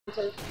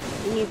So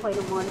we need to play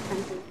the more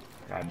defensive.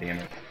 God damn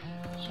it.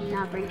 Should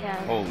not break out.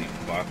 Holy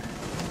fuck.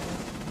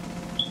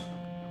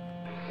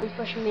 Let's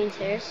push the main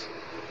stairs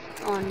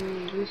on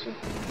Lucy.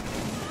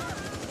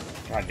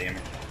 God damn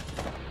it.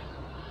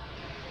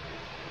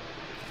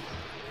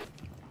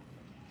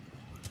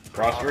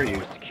 Cross for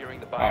you.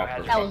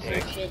 That was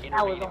bullshit.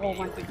 That was a whole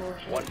bunch of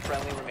bullshit. One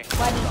friendly remaining.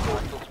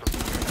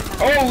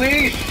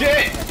 Holy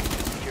shit!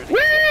 Woo,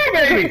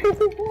 baby!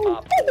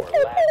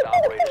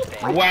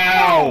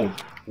 Wow!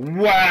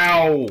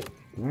 Wow!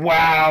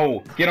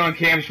 Wow! Get on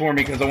cams for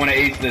me because I want to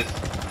ace this.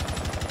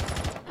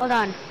 Hold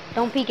on.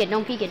 Don't peek it.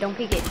 Don't peek it. Don't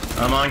peek it.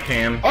 I'm on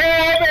cam. Oh,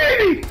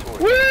 baby!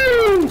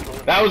 Woo!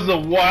 That was the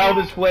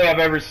wildest play I've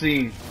ever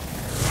seen.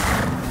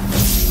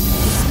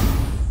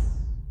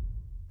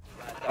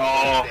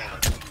 Oh.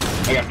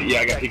 I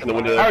got peeked in the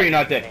window. How are you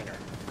not dead?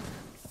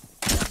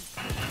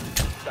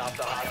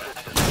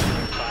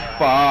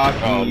 Fuck.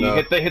 Oh, no.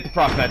 Hit the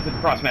frost mat. Hit the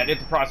frost mat. Hit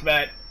the frost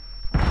mat.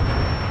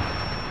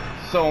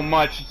 So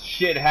much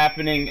shit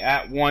happening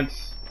at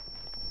once.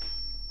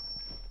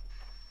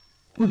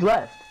 Who's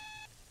left?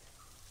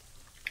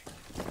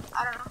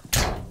 I don't know.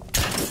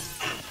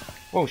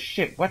 Oh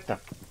shit, what the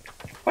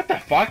fuck? Go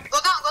down, go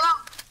down.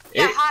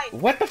 Yeah, hide.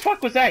 What the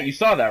fuck was that? You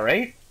saw that,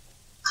 right?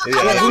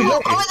 Cover that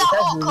hole, cover that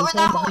hole, cover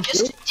that hole.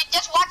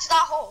 Just watch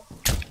that hole.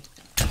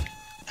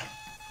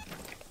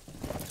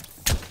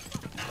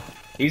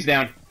 He's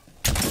down.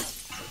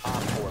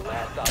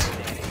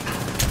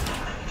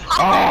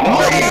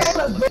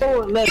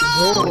 Oh, let's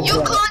go.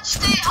 You can't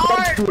stay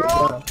hard,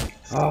 bro.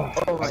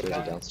 Oh my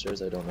God.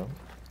 Downstairs, I don't know.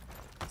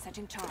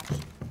 Setting charge.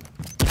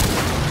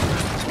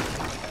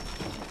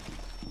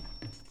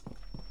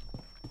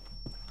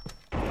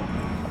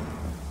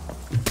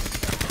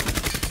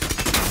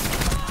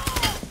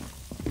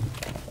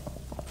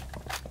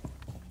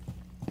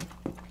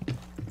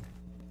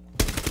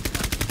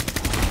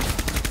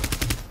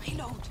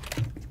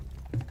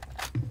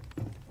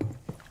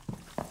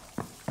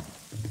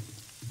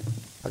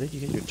 How did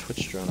you get your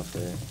Twitch drone up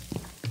there?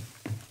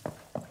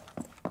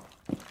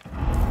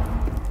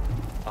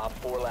 Op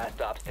 4 last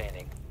stop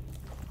standing.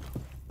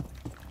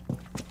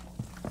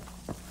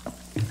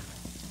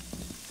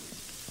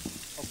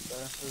 Up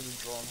there, there's a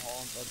drone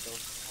hall that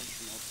does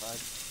punching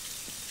outside.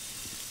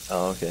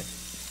 Oh, okay.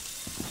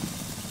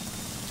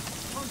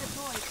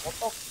 What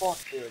the fuck,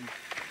 dude?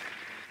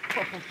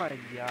 Oh my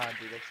god,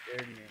 dude, that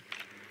scared me.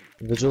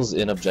 Vigil's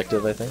in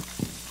objective, I think.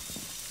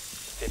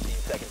 15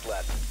 seconds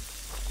left.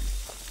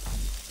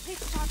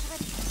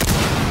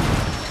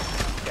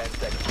 10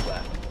 seconds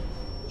left.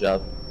 Good job.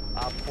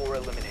 Op 4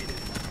 eliminated.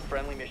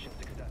 Friendly mission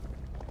success.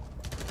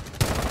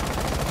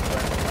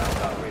 Friendly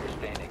last operator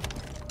standing.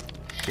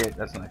 Shit,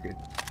 that's not good.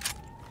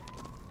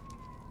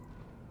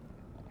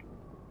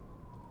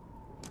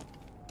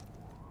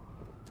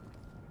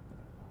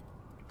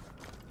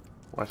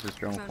 Watch this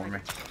drone for me.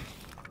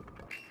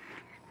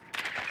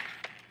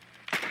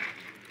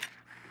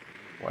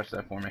 Watch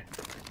that for me.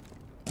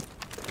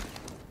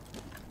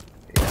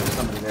 Yeah, there's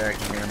somebody there, I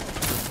can hear him.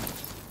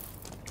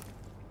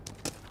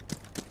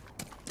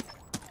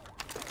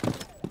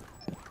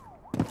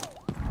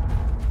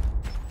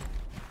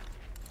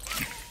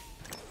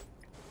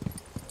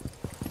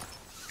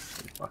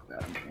 Fuck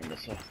that, I'm getting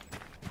this off.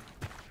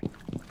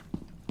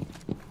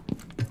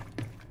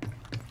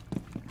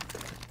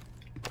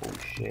 Oh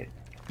shit.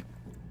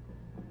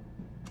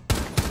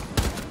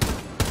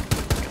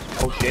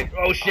 Oh shit,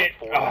 oh shit!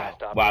 Oh,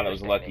 wow, that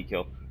was a lucky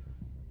kill.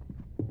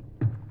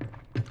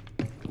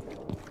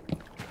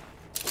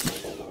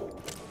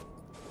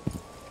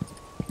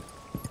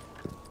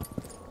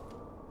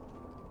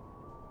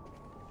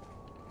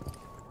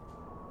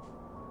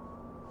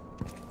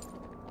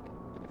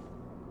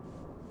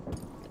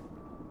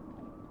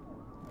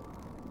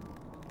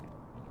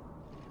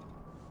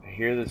 I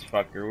hear this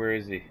fucker, where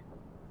is he?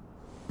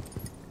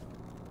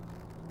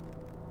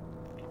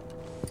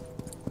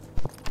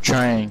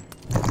 Trying.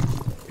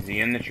 Is he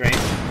in the train?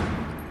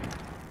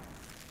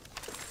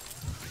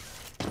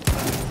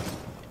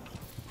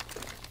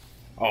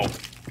 Oh,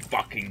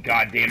 fucking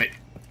goddamn it.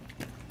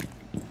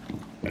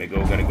 Gotta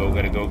go, gotta go,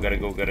 gotta go, gotta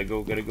go, gotta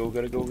go, gotta go,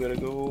 gotta go, gotta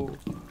go.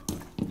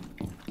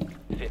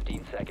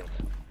 15 seconds.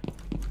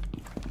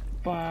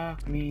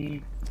 Fuck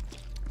me.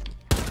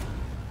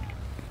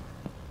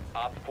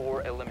 Op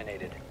 4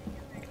 eliminated.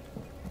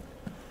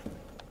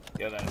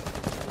 Yeah, that is.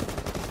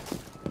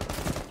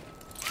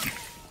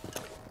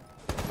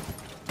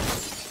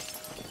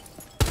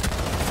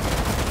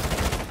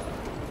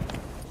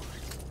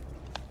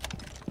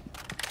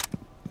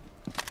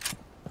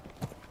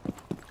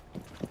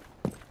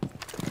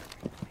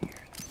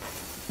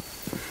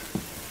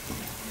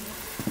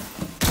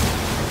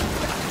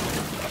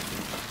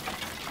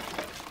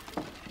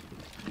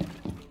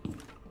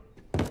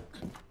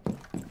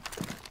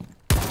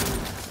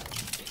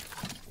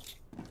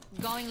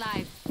 Going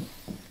live.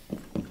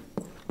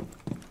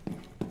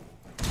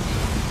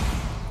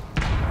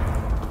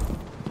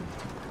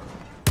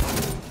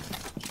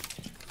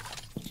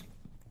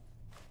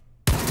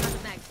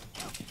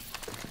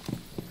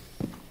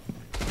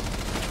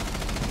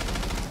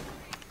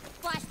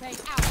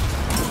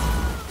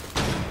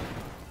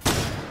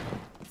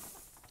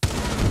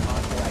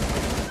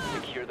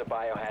 Secure the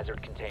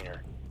biohazard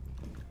container.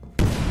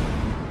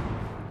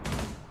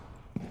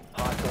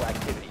 Hostile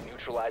activity.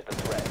 Neutralize the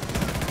threat.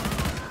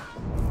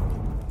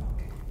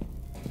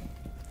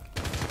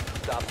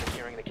 Stop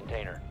securing the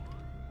container.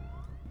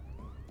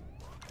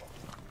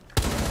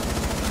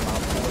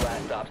 Op 4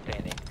 last stop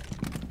standing.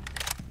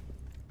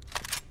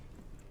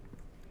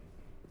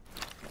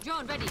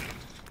 John, ready.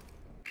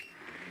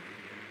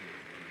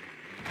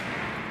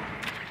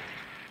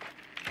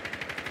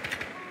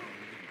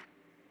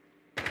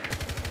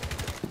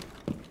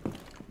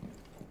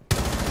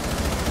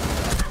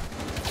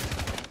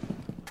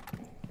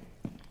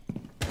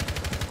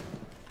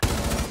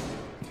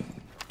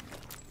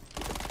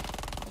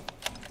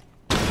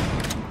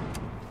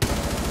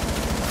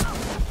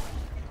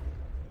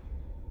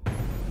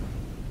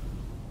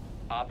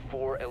 Op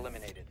 4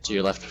 eliminated. To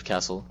your left,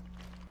 castle.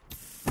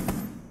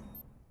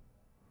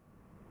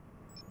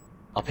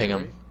 I'll ping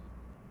him.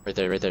 Right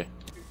there, right there.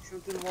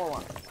 Shoot through the wall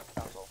one.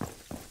 Castle.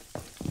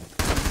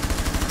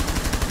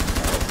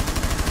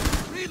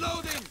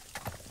 Reloading.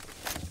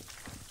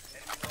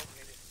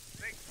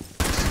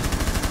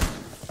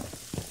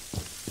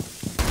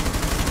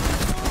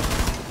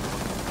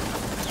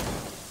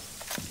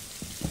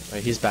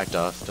 Alright, he's backed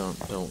off. Don't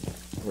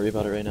worry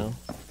about it right now.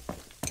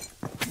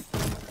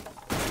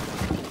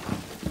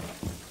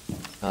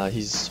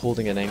 He's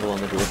holding an angle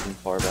on the door from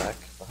far back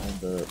behind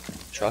the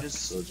truck.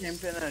 Just So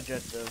camp in an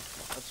objective.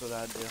 That's what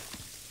I'd do.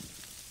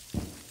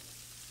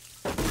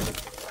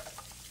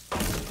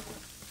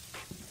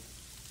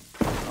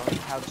 I'll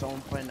have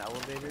someone play an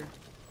elevator.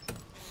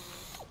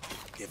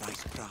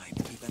 Device prime.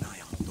 Keep an eye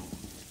on door.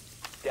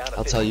 Down to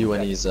I'll tell 15 you when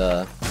seconds.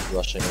 he's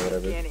rushing or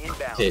whatever. Scan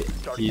inbound. Okay,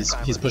 Starting he's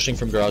timer. pushing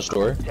from garage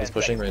door. 10 He's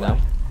pushing right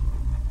seconds now.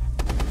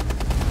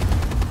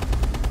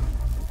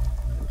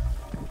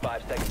 left.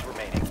 5 seconds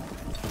remaining.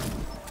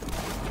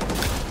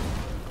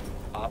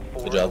 Op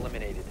 4 Good job.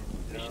 eliminated.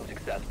 Mission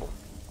successful.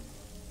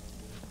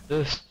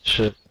 This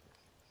shit.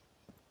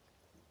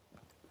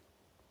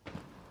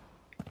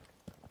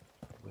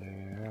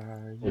 Where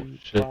are Oh, you,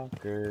 shit.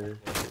 fucker?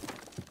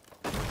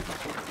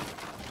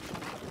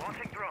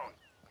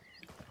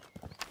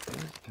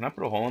 Can I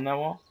put a hole in that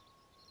wall?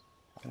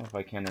 I don't know if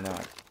I can or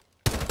not.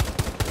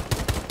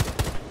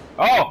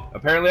 Oh!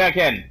 Apparently I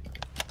can!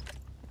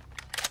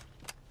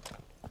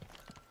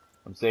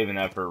 I'm saving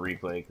that for a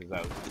replay, because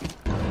that was...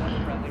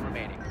 One friendly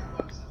remaining.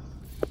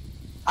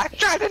 I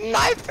tried to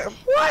knife him.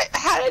 What?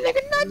 How did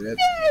nigga not do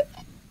that?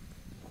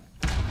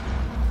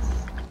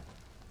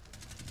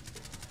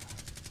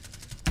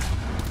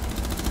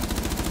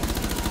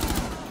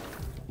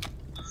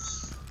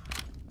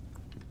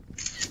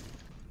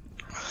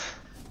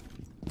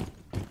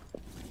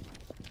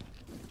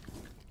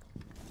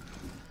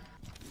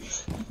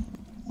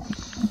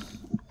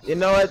 You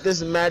know what?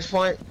 This is match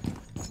point.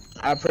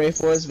 I pray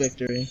for his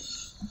victory.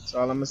 That's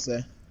all I'm gonna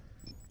say.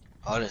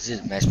 Oh, this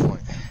is match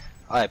point.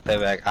 Alright,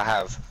 Payback, I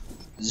have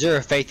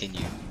zero faith in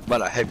you,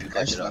 but I hope you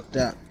catch That's it up. fucked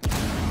up.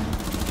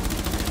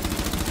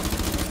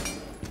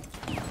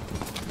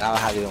 Now I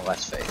have even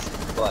less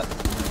faith, but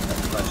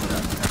let's clutch it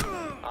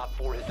up. Op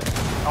 4 has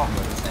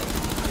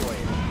destroy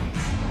it.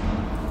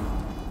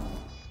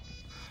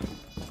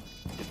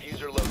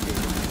 Diffuser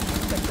located.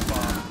 Protect the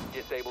bomb.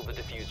 Disable the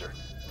diffuser.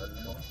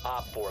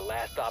 Op 4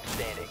 last stop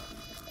standing.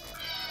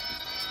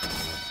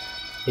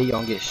 He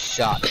gonna get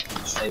shot.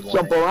 Disable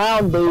Jump it.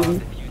 around, Bomb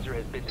baby. diffuser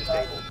has been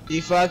disabled. He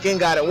fucking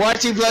got it.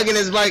 Watch he plug in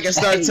his mic and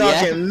start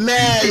talking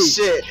mad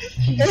shit.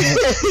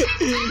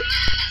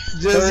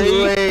 Just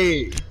 3,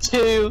 wait.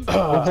 2, 1.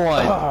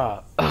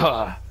 I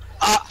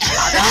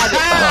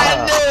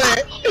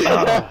knew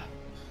it.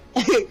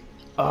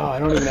 Oh, I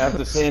don't even have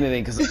to say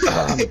anything, because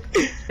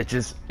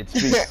it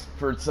speaks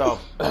for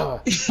itself.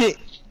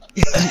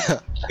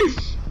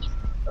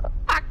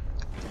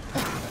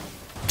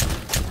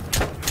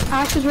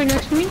 Ash is right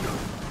next to me.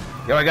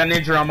 Yo, I got an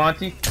injury on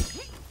Monty.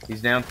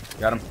 He's down.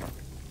 Got him.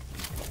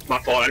 My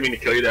fault, I didn't mean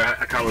to kill you there.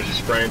 I kinda was just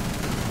spraying.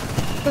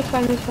 That's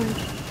fine, that's fine.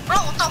 Bro,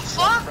 what the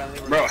fuck? Friendly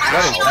Bro, remaining. How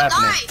What did is she not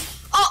happening? die?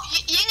 Oh,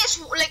 Ying is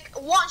like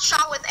one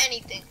shot with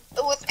anything.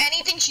 With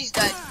anything, she's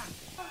dead.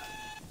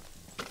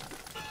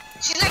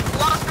 She's like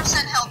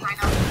 1% health right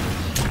now.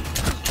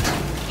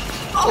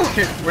 Oh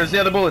shit, where's the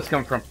other bullets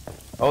come from?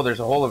 Oh, there's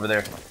a hole over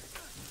there.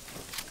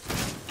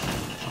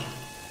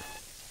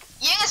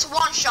 Ying is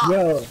one shot.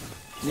 Yo,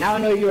 now I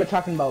know what you were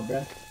talking about,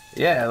 bruh.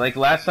 Yeah, like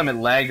last time it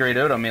lagged right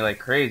out on me like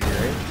crazy,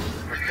 right?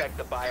 Protect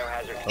the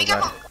biohazard. Oh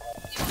god.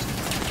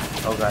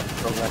 Oh god,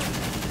 oh god.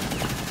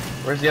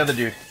 Where's the other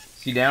dude?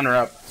 Is he down or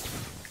up?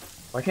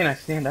 Why can't I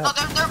stand No, up?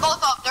 they're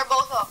both up. They're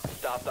both up.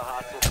 Stop the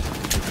hostiles.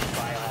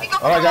 Biohazard.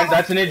 Oh, I got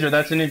that's an injury,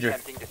 that's an injury.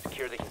 Attempting to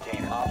secure the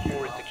container. Op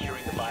 4 is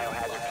securing the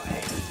biohazard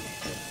container.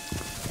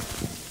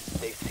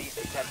 They ceased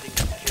attempting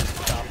to secure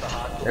stop the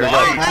hostile. There we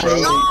Hey, go.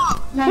 good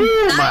job.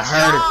 Woo, my Nice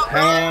heart job, is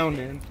bro.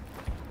 pounding.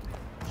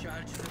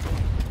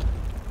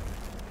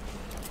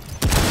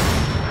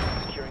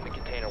 Securing the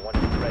container once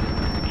it's ready.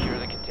 Secure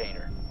the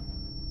container.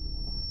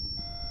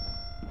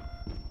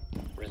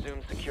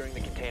 Resume securing the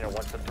container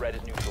once the threat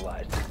is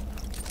neutralized.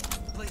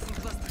 Placing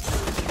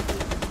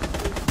cluster.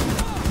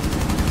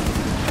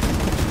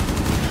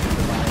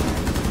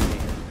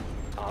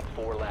 Op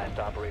 4 last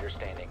operator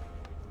standing.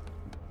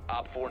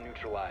 Op 4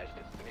 neutralized.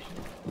 Mission.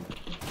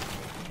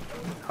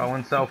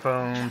 Calling cell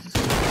phones.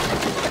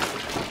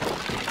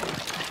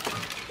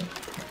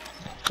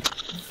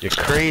 You're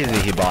crazy,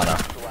 Hibana.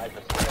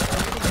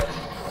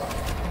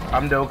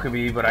 I'm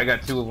Dokubi, but I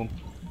got 2 of them.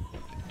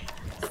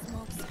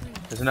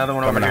 There's another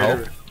one over Coming to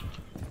here.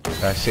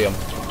 I see him.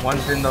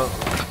 One's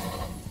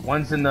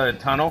in the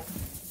tunnel.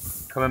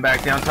 Coming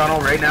back down tunnel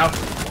right now.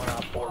 One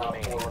Op 4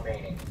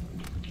 remaining.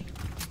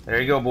 There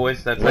you go,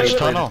 boys. That's Which how you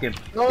play tunnel? this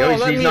game. No, Yo,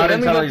 let he's me- not let in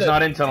me tunnel. get He's the-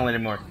 not in tunnel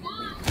anymore.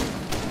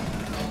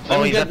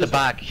 Oh, he's at the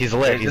back. He's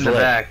lit. He's He's in the lit.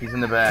 back. He's in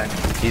the back.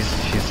 He's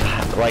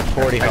like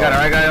 40 I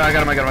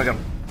got him.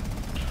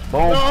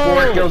 Boom, No!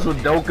 4 kills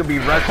with Dokubi.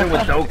 Rushing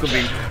with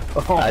Dokubi.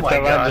 Oh I my thought I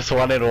god. just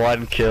wanted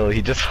 1 kill.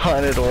 He just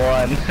wanted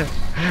 1.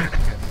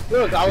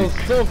 Look, I was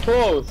so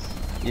close.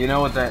 You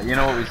know what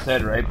we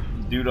said, right?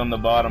 Dude on the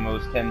bottom, it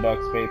was $10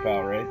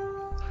 PayPal, right?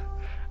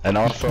 And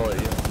also, Drone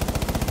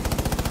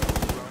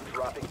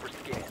dropping for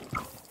scan.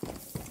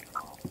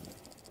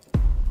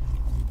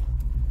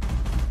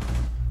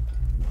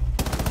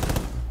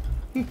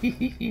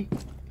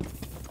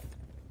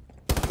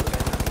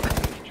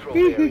 Control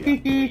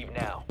area. Leave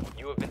now.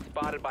 You have been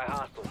spotted by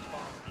hostiles.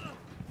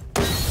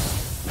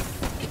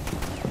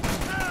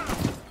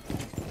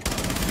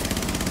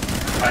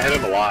 I hit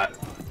him a lot.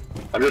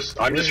 I'm just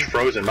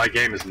frozen. My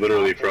game is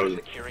literally frozen.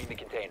 Securing the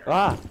container.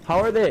 Ah, how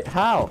are they?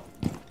 How?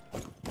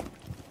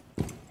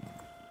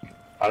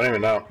 I don't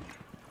even know.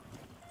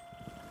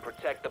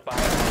 Protect the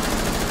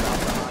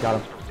biohazard.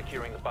 Got him. From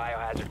securing the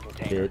biohazard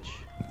container. Bitch.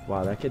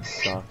 Wow, that kid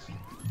sucks.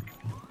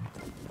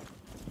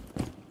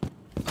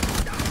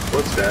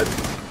 What's dead?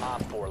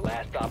 Op 4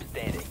 last stop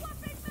standing.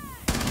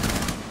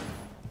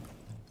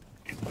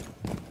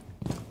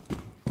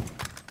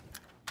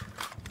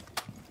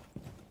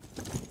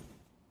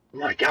 Oh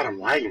my god, I'm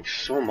lagging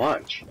so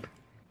much.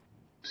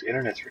 This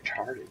internet's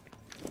retarded.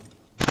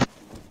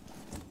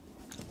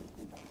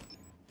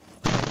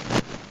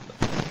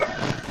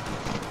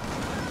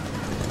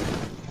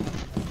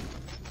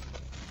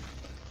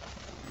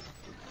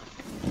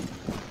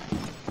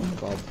 I'm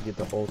about to get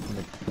the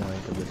ultimate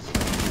flank of this.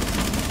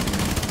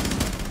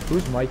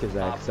 Whose mic is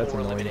that? 'Cause that's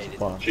annoying as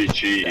fuck.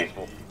 GG.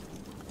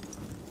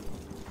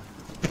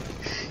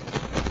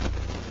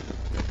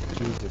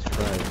 Jesus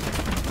Christ.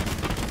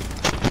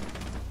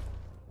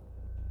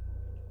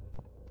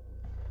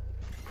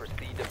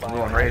 Proceed to I'm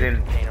going right in.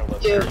 container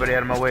location. Everybody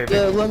out of my way, Yo,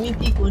 bitch. let me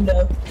peek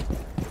window.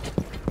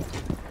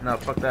 No,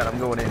 fuck that. I'm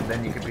going in.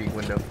 Then you can peek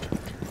window.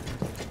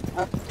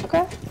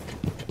 Okay.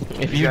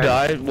 If you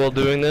die while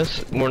doing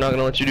this, we're not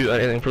gonna let you do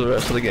anything for the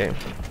rest of the game.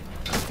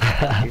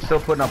 He's still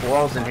putting up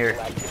walls in here.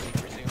 Activity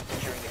resume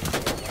securing the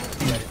container once the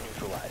threat is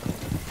neutralized.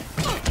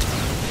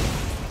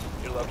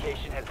 Your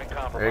location has been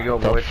compromised. There you go,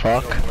 The boys.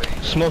 fuck?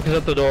 Smoke is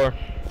at the door.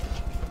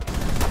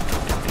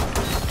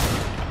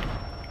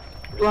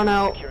 Run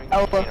out. Securing the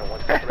Alpha. container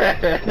once the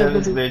threat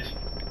is This bitch.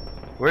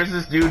 Where's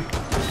this dude?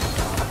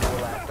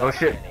 Oh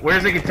shit.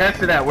 Where's the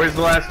contested at? Where's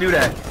the last dude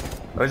at?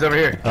 Oh, he's over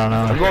here. I don't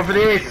know. I'm going for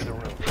the ace.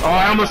 Oh,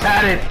 I almost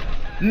had it.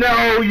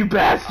 No, you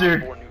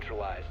bastard. 4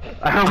 neutralized.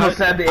 I almost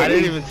had the ace. I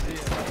didn't even see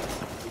it.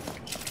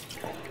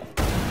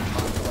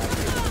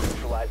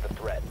 Neutralize the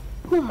threat.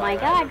 Oh my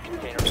god.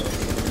 Container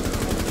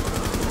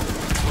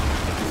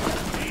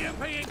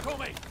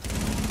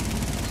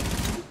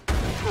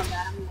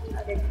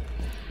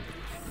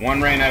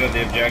One ran out of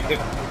the objective.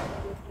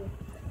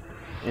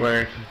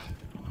 Where?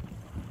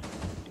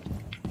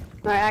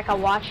 Alright, I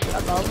can watch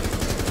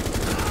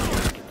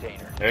above.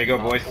 container. There you go,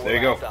 boys. There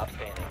you go. Stop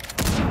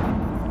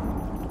standing.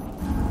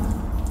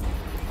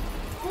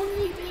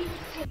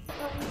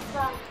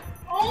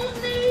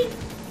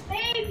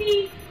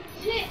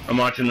 I'm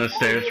watching the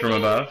stairs from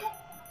above.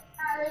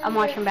 I'm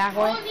watching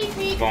backward.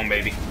 Boom,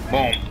 baby.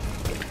 Boom.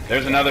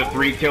 There's another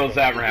 3 kills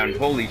that round.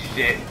 Holy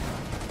shit.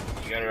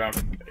 You got her on.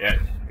 Yeah,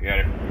 you got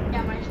her.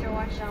 Yeah, Maestro,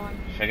 watch that one.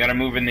 I gotta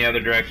move in the other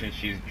direction.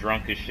 She's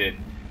drunk as shit.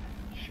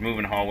 She's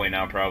moving hallway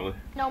now, probably.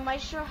 No,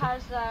 Maestro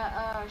has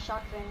the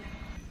shock thing.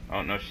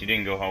 Oh, no, she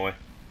didn't go hallway.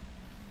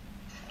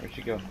 Where'd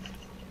she go?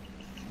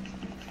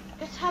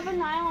 Just have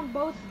an eye on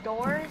both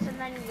doors and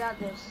then you got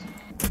this.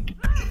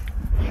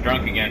 She's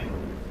drunk again.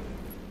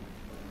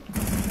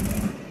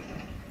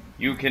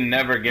 You can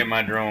never get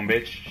my drone,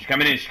 bitch. She's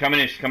coming in, she's coming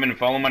in, she's coming in.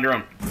 Follow my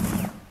drone.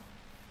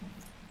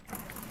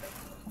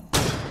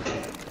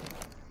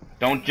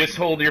 Don't just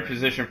hold your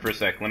position for a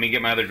sec. Let me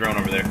get my other drone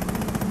over there.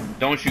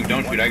 Don't shoot,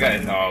 I got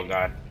it. Oh,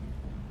 God.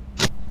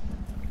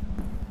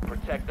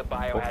 Protect the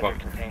biohazard fuck.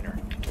 container.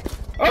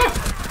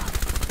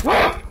 Oh!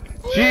 Oh!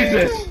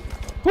 Jesus!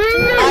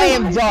 I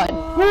am done.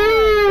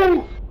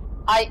 Woo!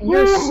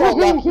 You're so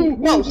lucky.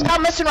 No,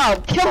 stop messing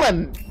around. Kill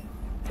him.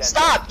 10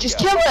 Stop. seconds Just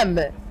to go. kill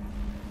him.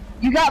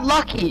 You got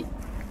lucky.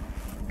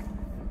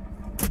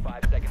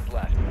 5 seconds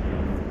left.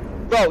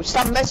 Bro,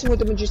 stop messing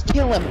with him and just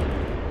kill him.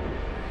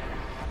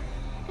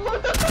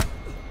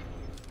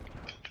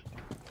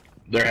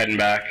 They're heading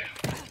back.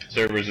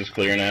 Servers is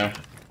clear now.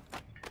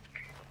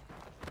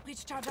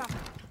 Reach charge up.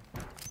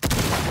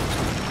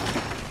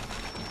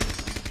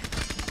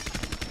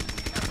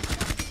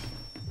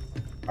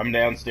 I'm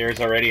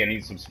downstairs already. I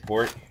need some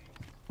support.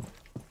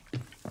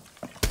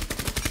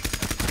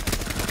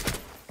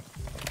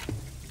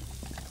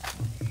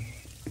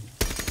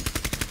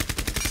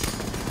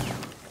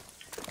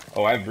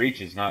 Oh, I have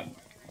breaches, not...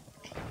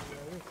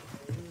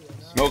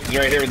 Smoke is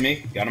right here with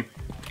me. Got him.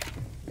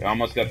 I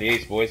almost got the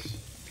ace, boys.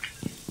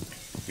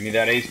 Give me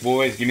that ace,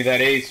 boys. Give me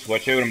that ace.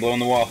 Watch out, I'm blowing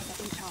the wall.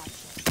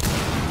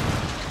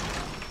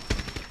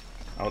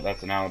 Oh,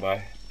 that's an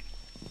alibi.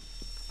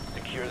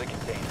 Secure the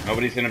container.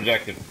 Nobody's in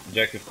objective.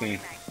 Objective clean.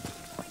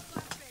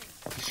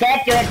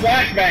 Stop throwing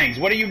flashbangs!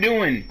 What are you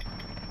doing?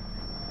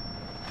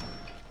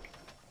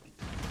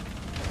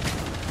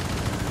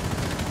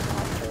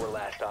 Four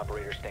last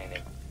operator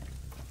standing.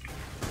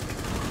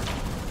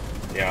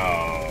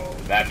 Yo,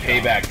 that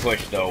payback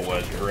push though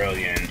was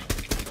brilliant.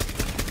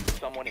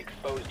 Someone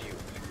exposed you.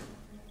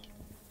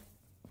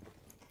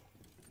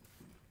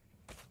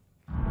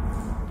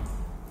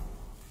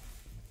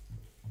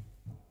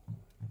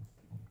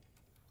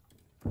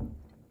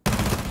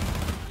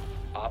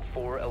 Op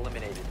 4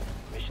 eliminated.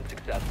 Mission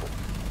successful.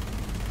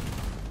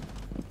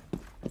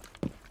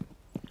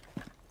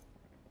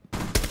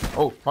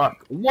 Oh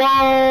fuck.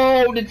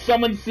 Whoa! Did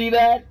someone see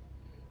that?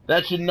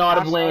 That should not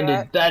have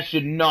landed. That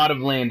should not have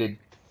landed.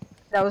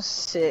 That was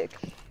sick.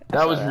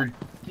 That was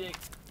ridiculous.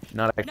 She's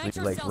not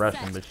actually like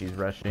rushing, but she's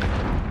rushing.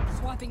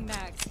 Swapping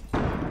mags.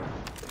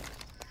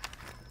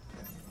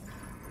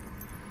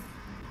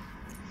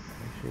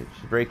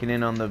 She's breaking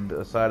in on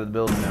the side of the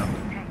building now.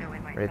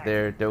 Right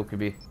there,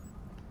 Dokubi.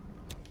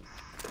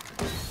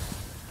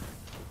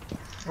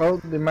 Oh,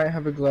 they might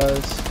have a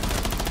glass.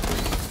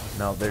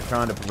 No, they're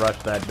trying to rush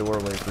that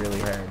doorway really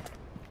hard.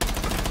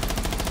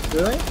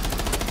 Really?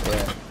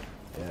 Yeah.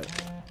 Yeah.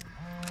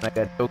 I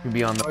got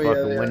Dokubi on the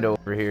fucking window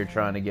over here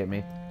trying to get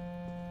me.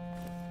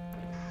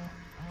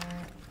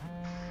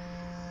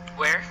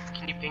 Where?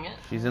 Can you ping it?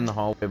 She's in the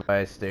hallway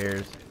by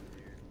stairs.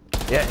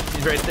 Yeah,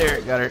 she's right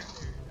there. Got her.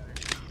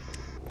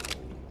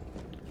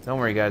 Don't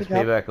worry, guys.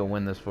 Payback will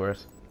win this for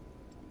us.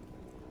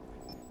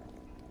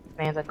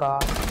 Man, the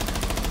god.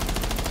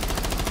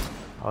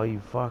 Oh,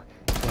 you fuck.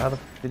 How the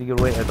fuck did he get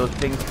away? Are those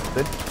things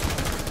good?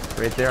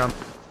 Right there on...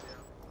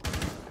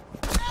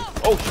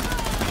 Oh, shit.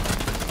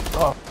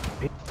 Oh.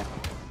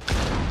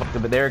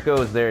 But there it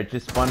goes. There. It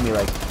just spun me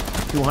like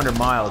 200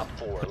 miles.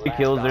 3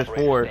 kills. There's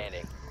 4.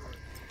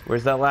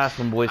 Where's that last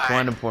one, boys?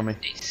 Find him for me.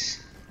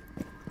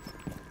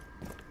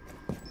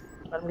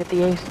 Let him get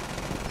the ace.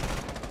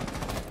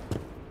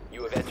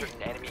 You have entered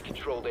an enemy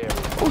controlled area.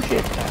 Oh,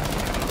 shit.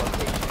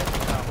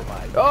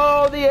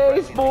 Oh, the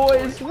ace,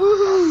 boys!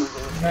 Woohoo!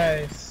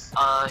 Nice.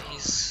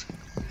 He's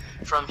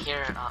from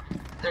here and up.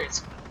 There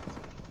it's.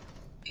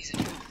 Easy.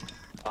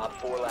 Op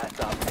 4 last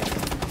op.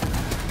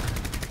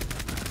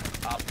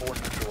 Op 4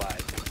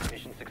 neutralized.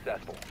 Mission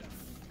successful.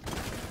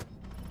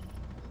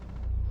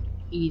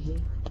 Easy.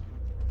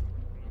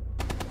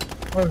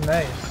 Oh,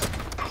 nice.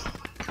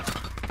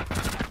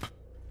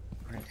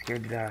 Alright,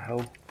 scared to die, ho.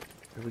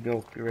 Here we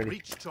go. Get ready.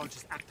 Reach charge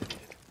is activated.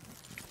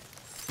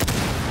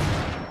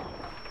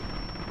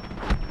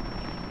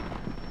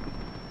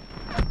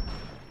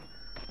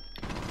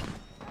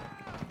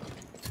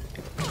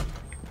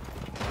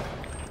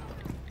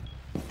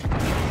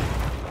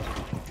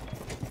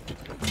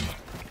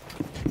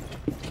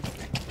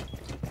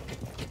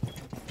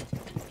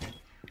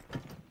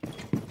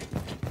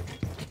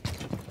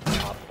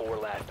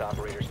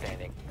 Operator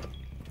standing.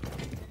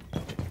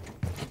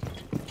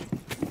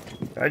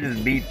 I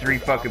just beat 3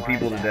 fucking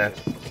people to death.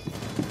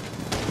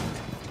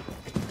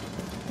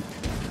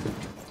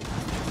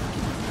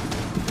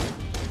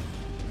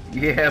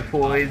 Yeah,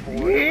 boys.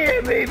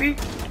 Yeah, baby.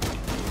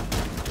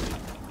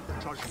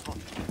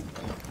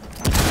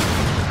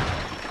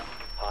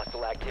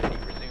 Hostile activity.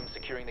 Resume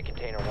securing the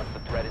container once the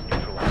threat is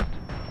neutralized.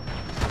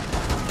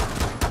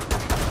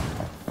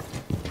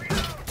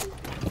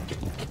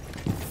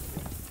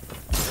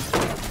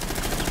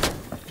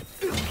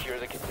 Secure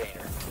the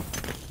container.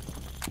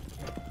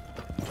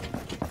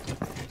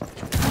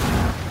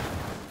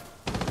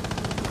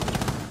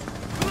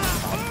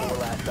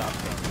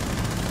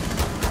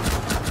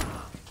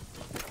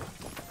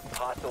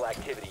 Hostile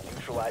activity.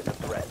 Neutralize the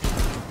threat.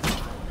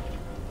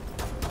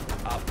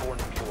 Op 4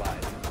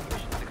 neutralized.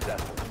 Mission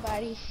successful.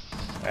 Buddy.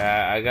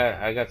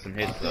 I got some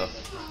hits though.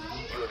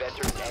 You have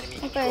entered an enemy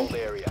controlled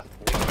area.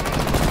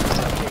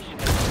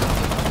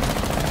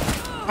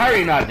 How are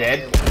you not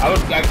dead?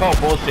 I call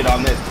bullshit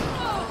on this.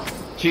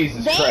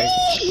 Jesus Christ.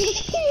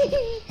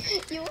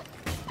 You...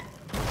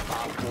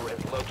 Op 4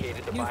 has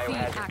located the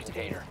biohazard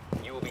container.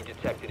 You will be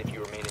detected if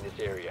you remain in this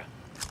area.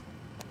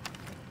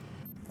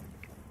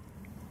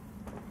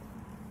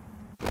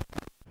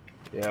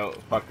 Yo,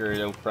 fucker,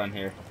 out front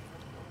here.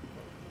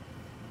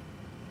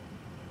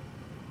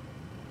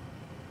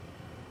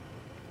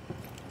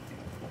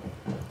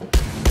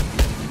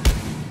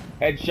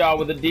 Headshot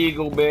with a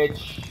deagle,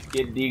 bitch.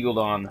 Get deagled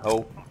on,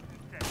 ho.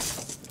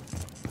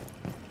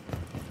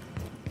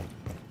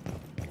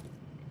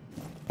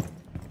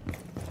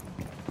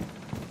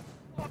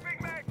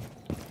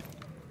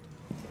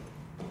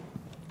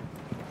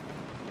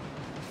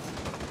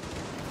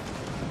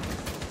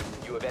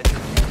 have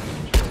entered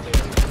enemy controlled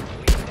area.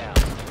 Leave now.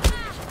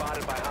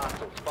 Spotted by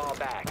hostiles. Fall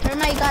back.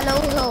 Termite got no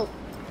help.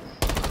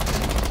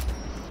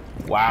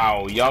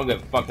 Wow, y'all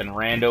got fucking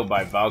rando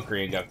by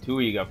Valkyrie. Got two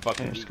of you got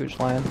fucking. Scooch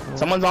line.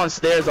 Someone's on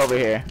stairs over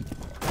here.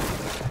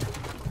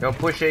 Yo,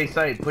 push A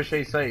site. Push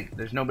A site.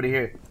 There's nobody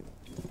here.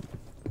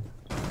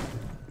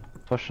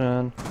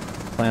 Pushing.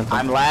 Planting.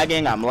 I'm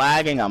lagging. I'm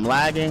lagging. I'm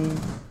lagging.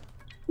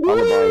 All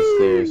about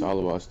stairs.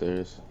 All about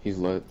stairs. He's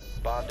lit.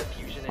 Bomb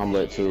diffusion I'm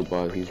lit too,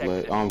 but he's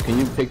lit. Can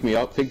you pick me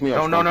up? Pick me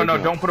up. No,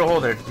 don't put a hole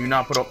there. Do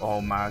not put a.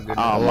 Oh my goodness.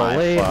 Oh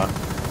my fuck.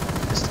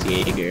 It's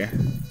Jaeger.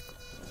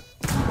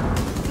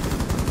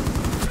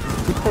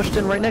 He pushed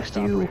in right next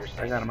to you.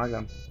 I got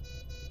him.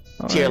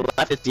 To your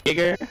left is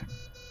Jaeger.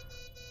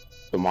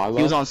 To my left?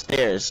 He was on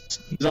stairs.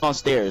 He's on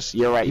stairs.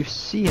 You're right. You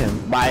see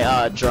him.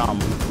 By drum.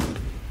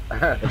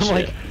 I'm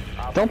like,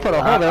 don't put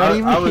a hole there.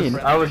 What do you mean?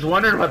 I was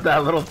wondering what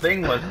that little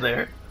thing was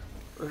there.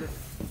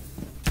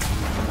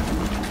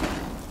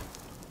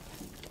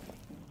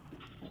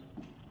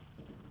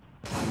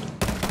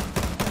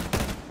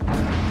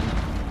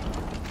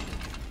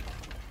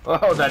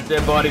 Oh, that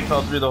dead body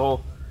fell through the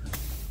hole.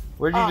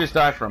 Where'd you just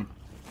die from?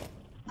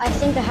 I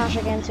think the hash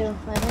again too.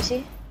 Let me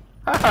see.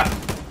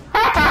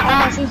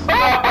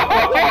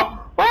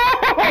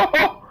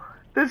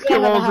 This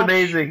kill was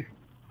amazing.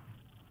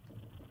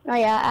 Oh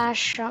yeah, Ash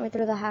shot me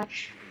through the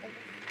hatch.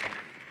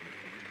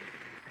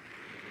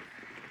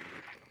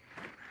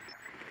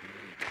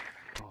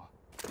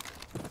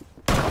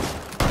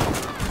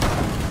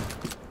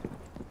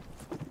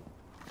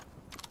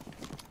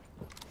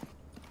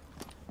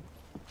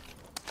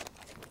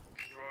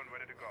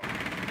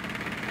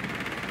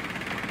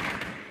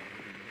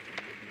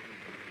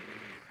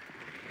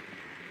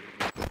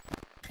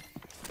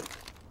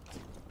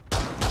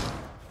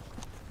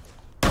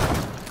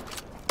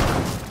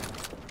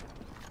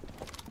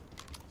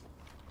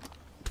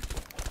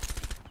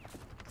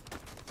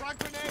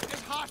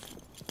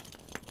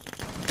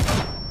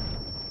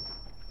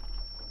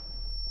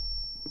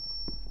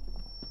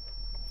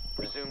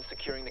 Resume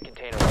securing the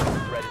container once the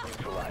threat is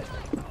neutralized.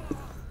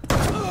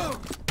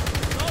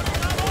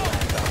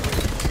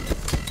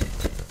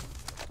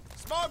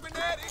 Smoke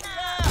grenade in the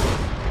air!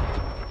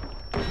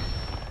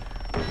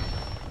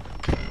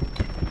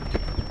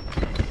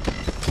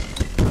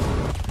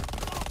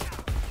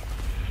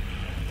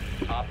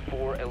 Op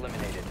 4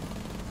 eliminated.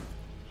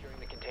 Securing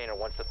the container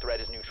once the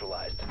threat is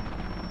neutralized.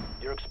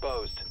 You're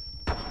exposed.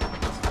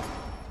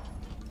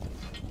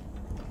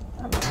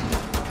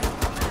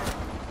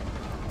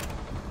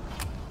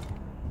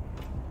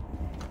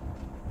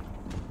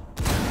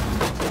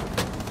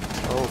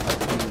 Oh,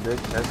 that's you,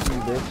 bitch. That's you,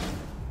 bitch.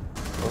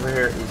 Over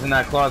here. He's in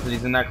that closet.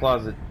 He's in that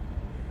closet.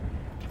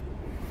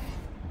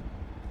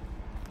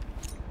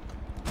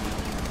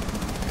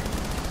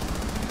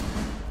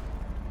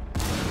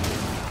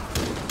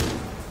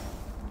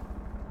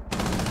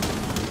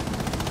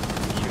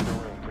 Secure the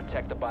room.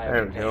 Protect the bio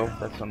There we go. container.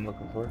 That's what I'm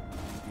looking for.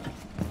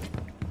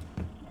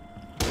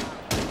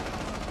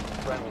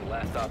 Friendly,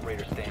 last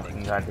operator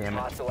standing. God damn it.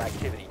 Hostile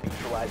activity.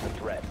 Neutralize the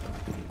threat.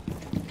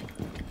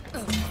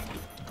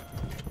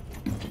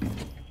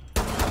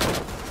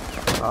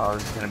 Oh,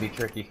 this is gonna be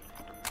tricky.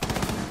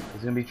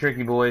 It's gonna be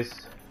tricky, boys.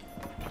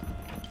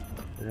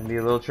 It's gonna be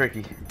a little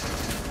tricky.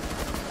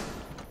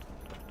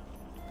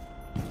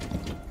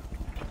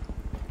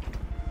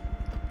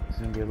 It's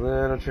gonna be a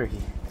little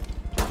tricky.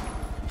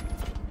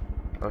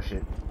 Oh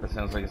shit, that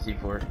sounds like a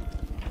C4.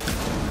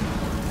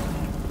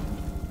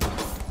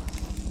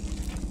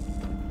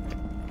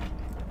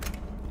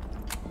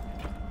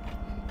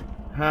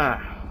 Huh.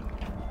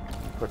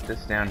 Put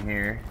this down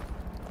here.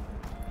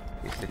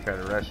 In case they try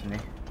to rush me.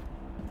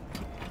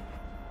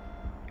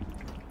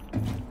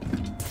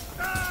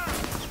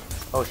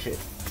 Oh shit.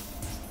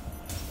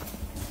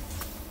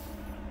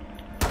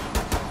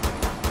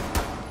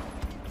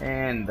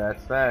 And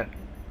that's that.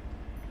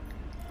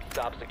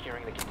 Stop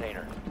securing the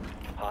container.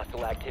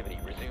 Hostile activity.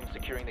 Resume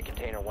securing the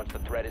container once the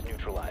threat is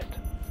neutralized.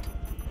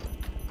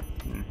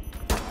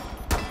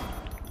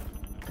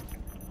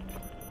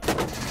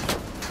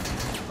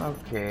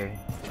 Okay.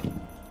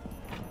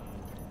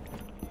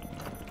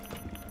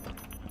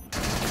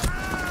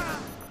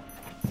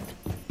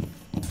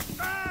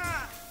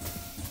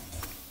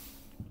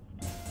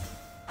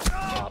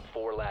 Top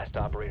 4, last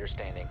operator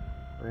standing.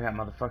 Where you at,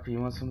 motherfucker?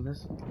 You want some of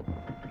this?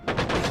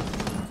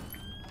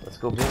 Let's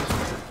go,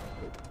 bitch.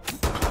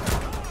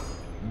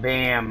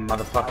 Bam,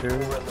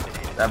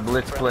 motherfucker. That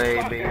blitz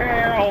play, baby.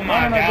 Oh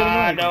my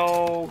god,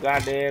 no.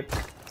 Goddamn.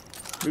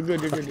 You're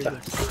good, you're good, you're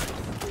good.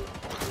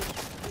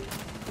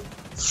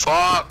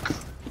 Fuck!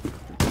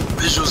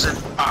 Visuals in.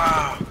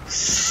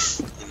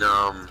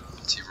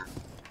 Team room.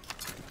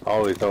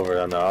 Always over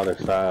on the other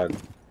side.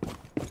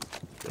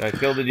 I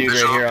killed the dude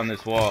right here on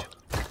this wall.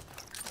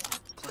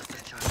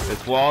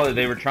 This wall,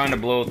 they were trying to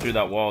blow through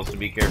that wall, so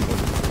be careful.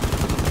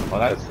 Oh,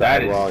 that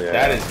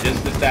is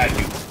just the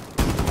statue.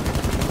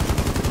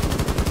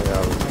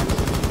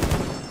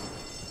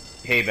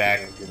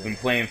 Payback. Been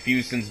playing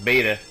Fuse since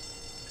beta.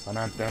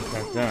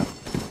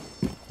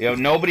 Yo,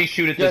 nobody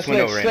shoot at this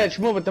window right Sledge,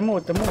 move it.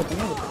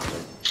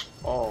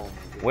 Oh.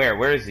 Where?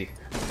 Where is he?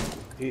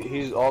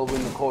 He's all the way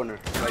in the corner.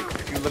 Like,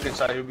 if you look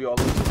inside, he'll be all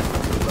the way.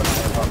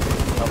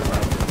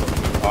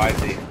 Oh,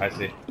 I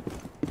see.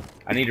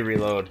 I need to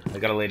reload. I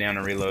gotta lay down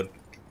and reload.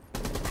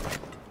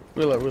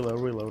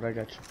 Reload. I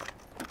got you.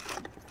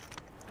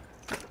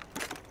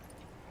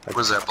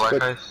 Was that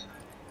black ice?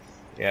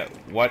 Yeah,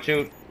 watch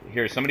out.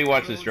 Here, somebody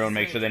watch this drone.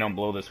 Make sure they don't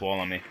blow this wall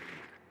on me.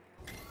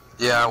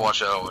 Yeah, I'll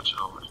watch it.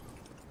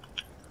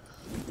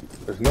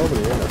 There's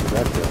nobody in it.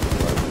 That's it.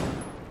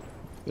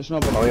 There's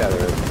nobody. Oh yeah,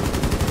 there is.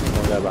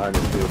 One guy behind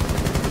the shield.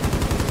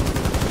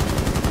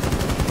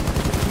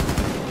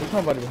 There's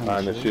nobody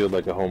behind the shield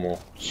like a homo.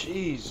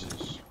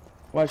 Jesus.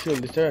 Why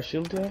shield? Is there a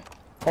shield there?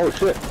 Oh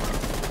shit.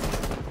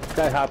 This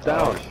guy hopped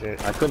down.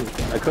 Shit. I couldn't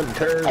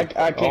turn. I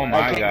can't kill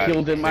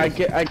him. I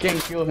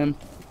can't kill him.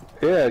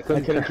 Yeah, I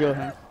couldn't kill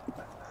him.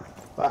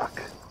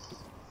 Fuck.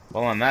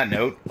 Well, on that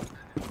note.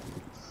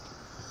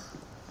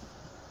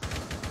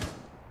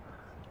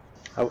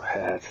 Oh,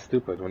 that's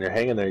stupid. When you're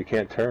hanging there, you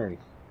can't turn.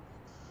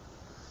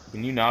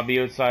 Can you not be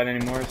outside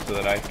anymore so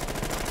that I...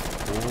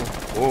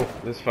 Oh,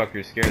 this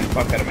fucker scared the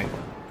fuck out of me.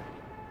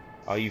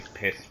 Oh, you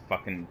pissed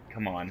fucking...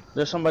 Come on.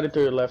 There's somebody to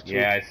your left, too.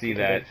 Yeah, I see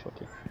that.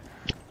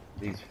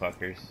 These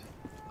fuckers.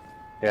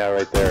 Yeah,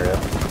 right there, yeah.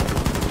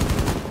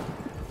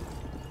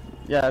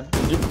 Yeah, I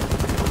think you're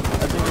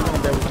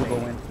gonna be able to go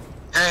in.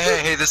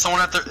 Hey, there's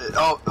someone at the...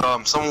 Oh,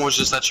 someone was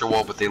just at your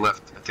wall, but they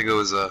left. I think it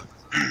was,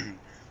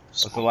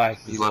 It's the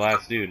last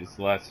dude. It's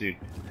the last dude.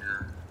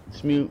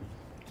 It's mute.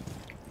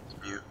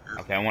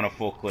 Okay, I want a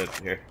full clip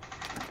here.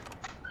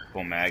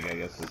 Full mag, I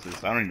guess this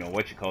is. I don't even know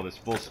what you call this.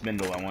 Full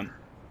spindle, I want.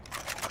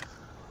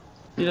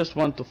 You just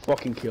want to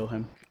fucking kill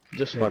him.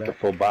 Just want the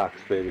full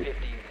box, baby.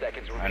 15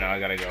 seconds I know, I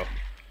gotta go.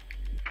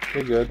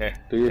 You're good. Okay.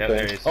 Do your There thing.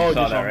 he is. You saw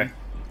that, right?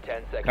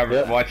 10 seconds. Cover.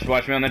 Yep.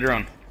 Watch me on the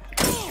drone.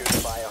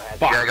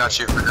 Yeah, I got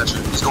you.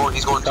 He's going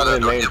through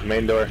that door.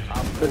 Main door.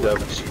 Good job.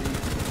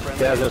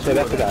 Yeah, I was gonna say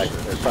that's the guy.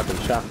 They fucking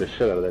shot the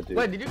shit out of that dude.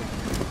 Wait, did you?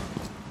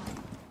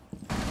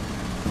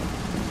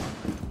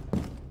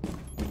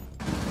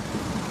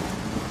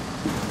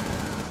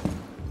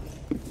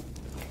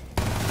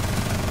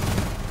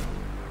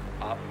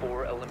 Op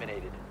 4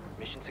 eliminated.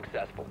 Mission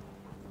successful.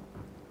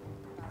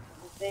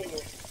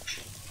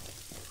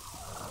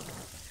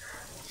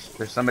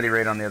 There's somebody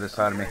right on the other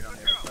side of me.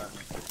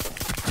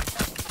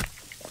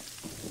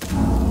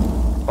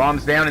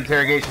 Bombs down,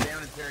 interrogation.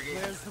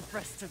 Where's the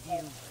rest of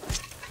you?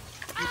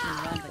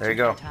 There you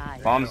go.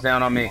 Bombs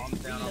down on me.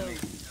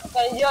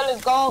 Okay, yo,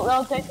 let's go.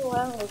 I'll take the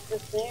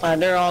one.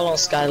 They're all on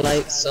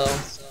skylight, so.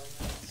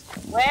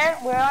 Where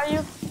are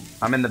you?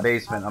 I'm in the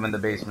basement.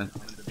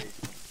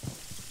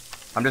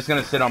 I'm just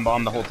gonna sit on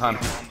bomb the whole time.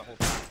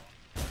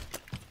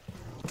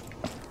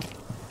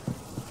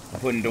 I'm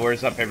putting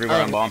doors up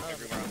everywhere on bomb.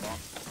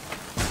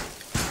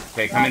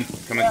 Okay, come in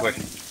quick.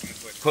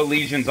 Put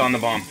legions on the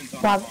bomb.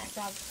 Stop.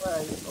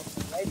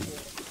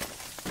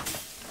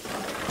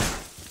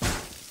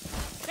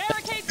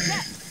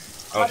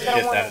 Oh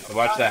shit,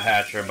 watch that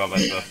hatch right above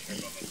us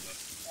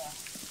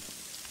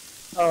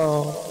though.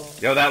 Oh.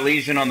 Yo, that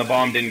legion on the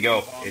bomb didn't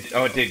go.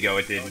 It did go,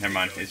 never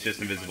mind. It's just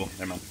invisible,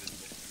 never mind.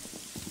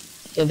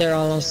 Yeah, they're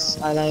all on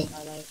skylight.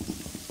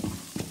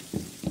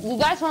 You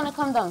guys want to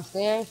come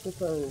downstairs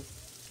because...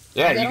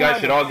 Yeah, you guys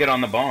should all get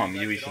on the bomb.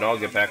 We should all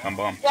get back on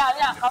bomb.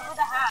 Yeah, cover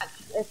the hatch.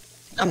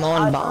 I'm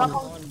on bomb.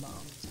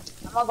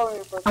 I'm not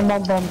going to I'm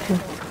on bomb too.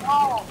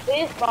 Oh,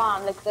 this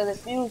bomb, like the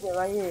diffuser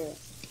right here.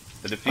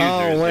 The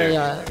diffuser is where there. you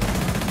at?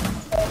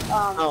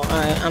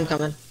 Alright, I'm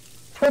coming.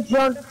 Twitch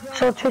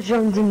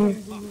zone's in here.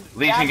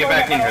 Legion, get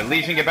back in here.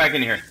 Legion, get back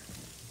in here.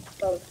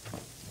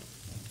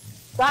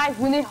 Guys,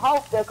 we need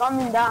help. They're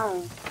coming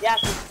down. Yeah.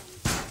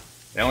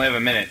 They only have a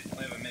minute.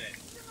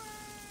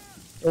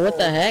 What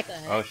the heck?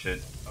 Oh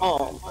shit.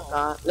 Oh my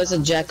god. There's a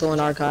Jacko in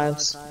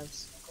archives.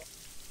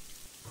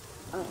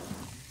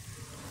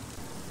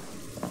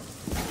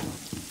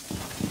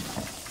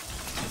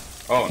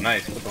 Oh,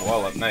 nice. Put the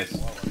wall up. Nice.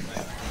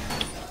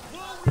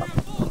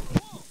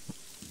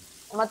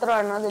 I'm gonna throw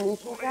another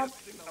legion cap.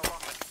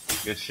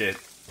 Good shit.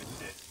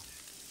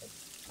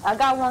 I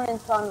got one in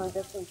tunnel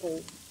just in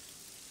case.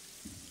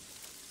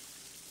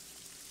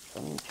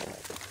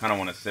 I don't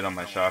want to sit on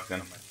my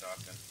shotgun.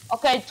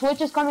 Okay, Twitch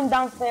is coming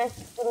downstairs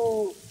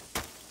through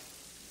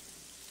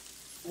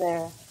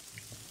there.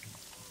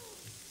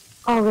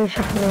 Oh, we're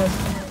shuffling this.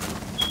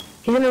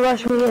 He's gonna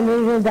rush me and then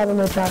he's gonna double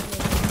my shot.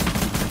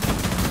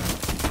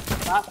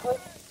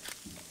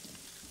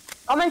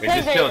 Come and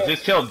Hey,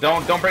 just chill.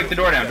 Don't break the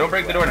door down. Don't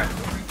break the door down.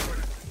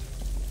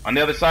 On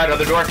the other side,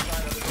 other door.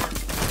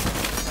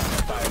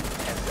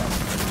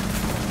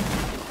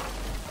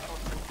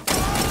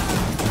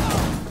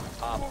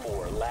 Op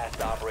 4,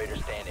 last operator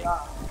standing.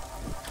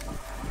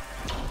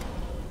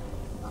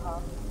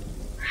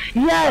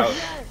 Yes!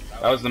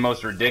 That was the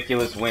most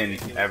ridiculous win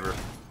ever.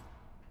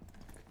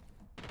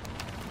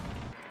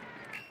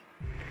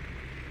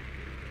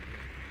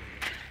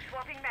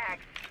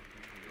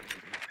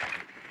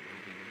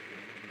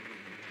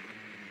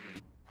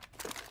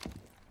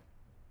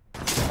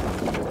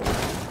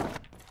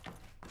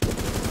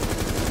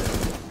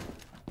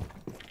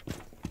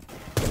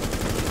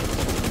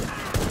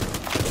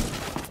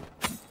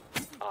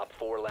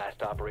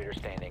 operator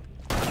standing.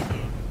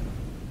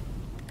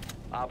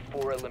 Op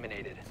 4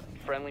 eliminated.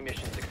 Friendly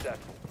mission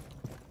successful.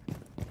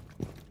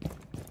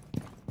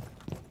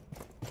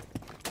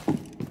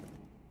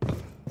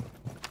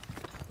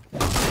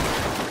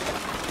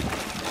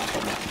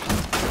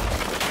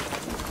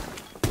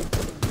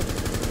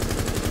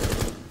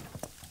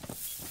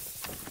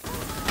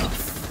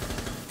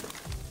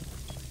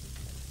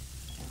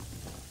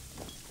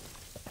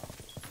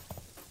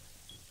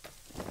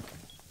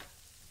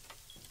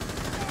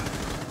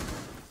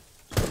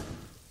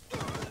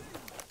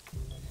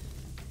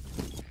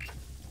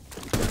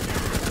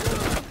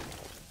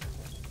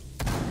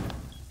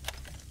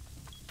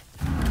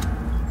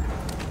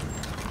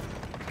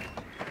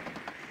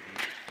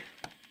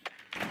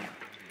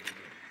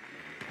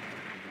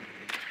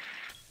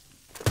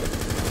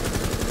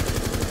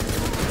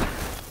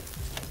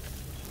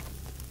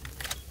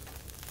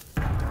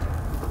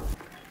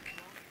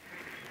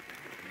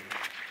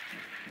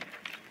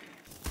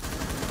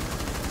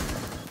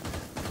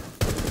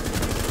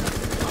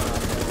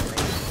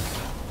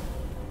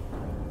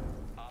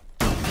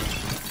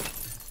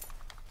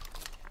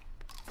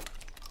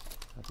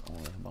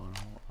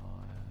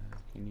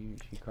 Can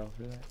you crawl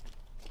through that?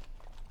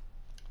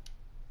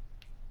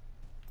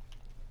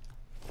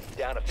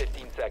 Down to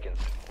 15 seconds.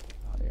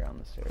 Oh, you're on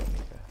the stairs.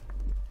 Okay.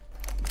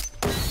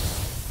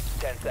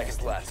 10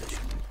 seconds left.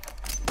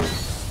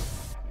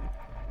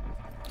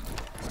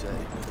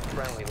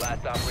 Friendly,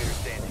 last operator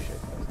standing.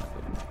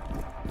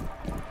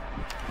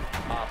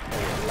 Op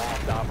 4,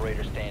 last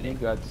operator standing. You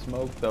got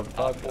smoked the fuck.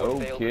 Op 4 Oh,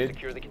 failed kid. to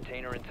secure the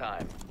container in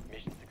time.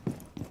 Mission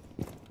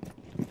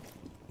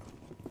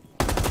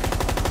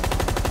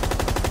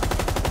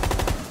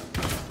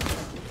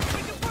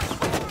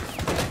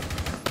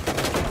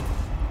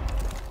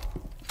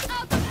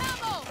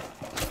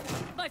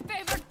My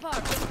favorite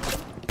part.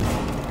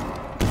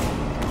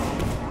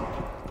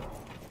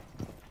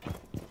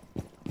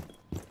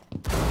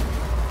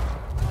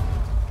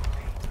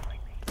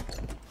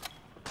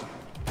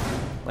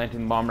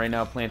 Planting the bomb right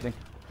now, planting.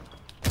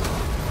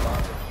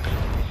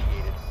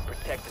 initiated.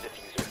 Protect the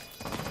diffuser.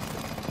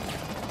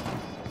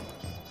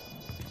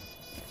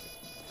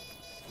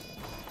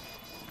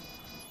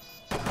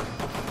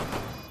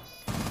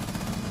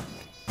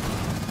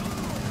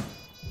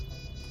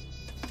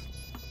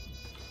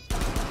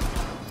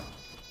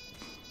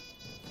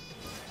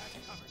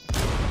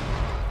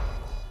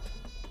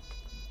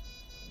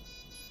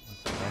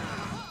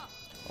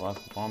 I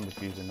lost the bomb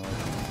diffuser noise.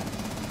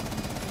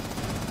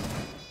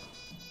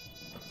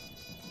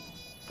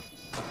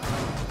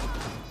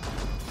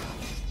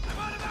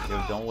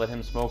 Yo, don't let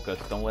him smoke us.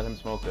 Don't let him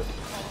smoke us.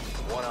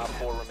 One Op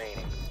 4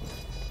 remaining.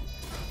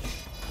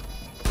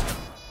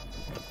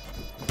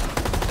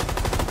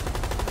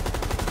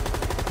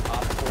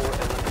 Op 4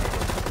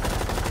 eliminated.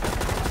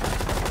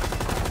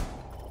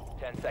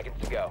 10 seconds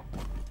to go.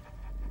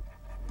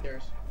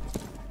 There's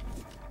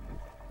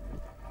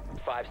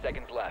 5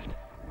 seconds left.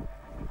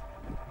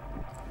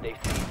 They've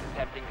ceased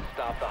attempting to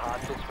stop the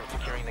hostiles from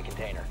securing the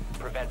container.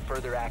 Prevent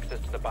further access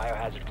to the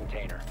biohazard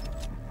container.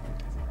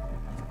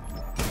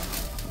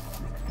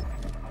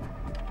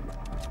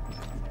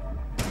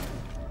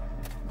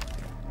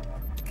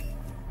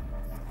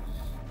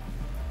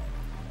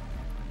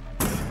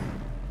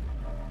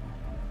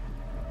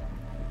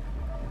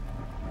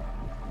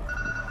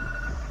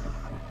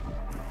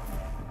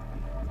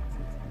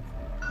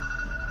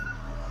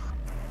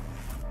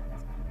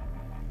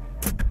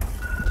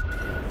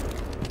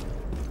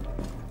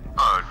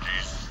 Oh,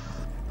 jeez.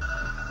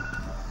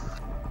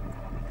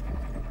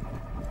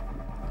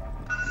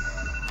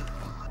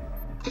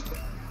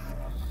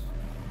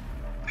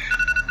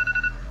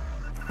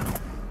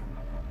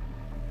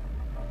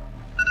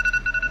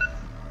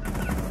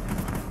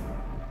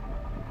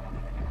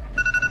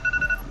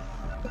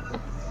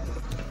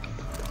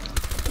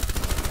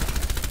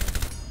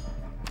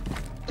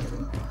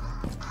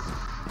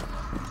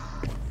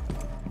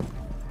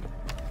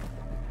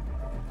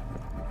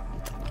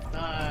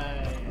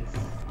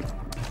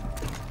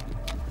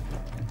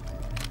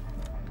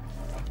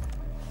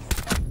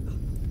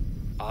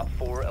 Op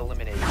 4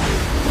 eliminated.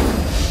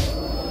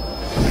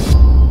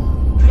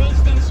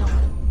 PlayStation.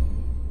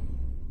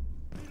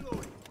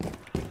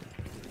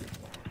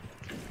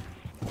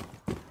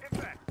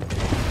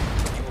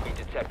 You will be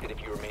detected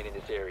if you remain in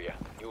this area.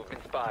 You have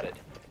been spotted.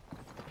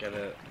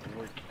 gotta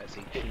work as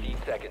a 15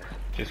 seconds.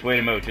 Just wait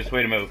a mo. Just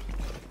wait a mo.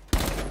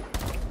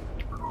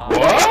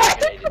 What?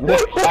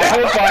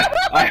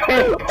 I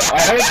hope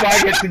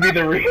I get to be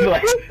the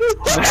replay.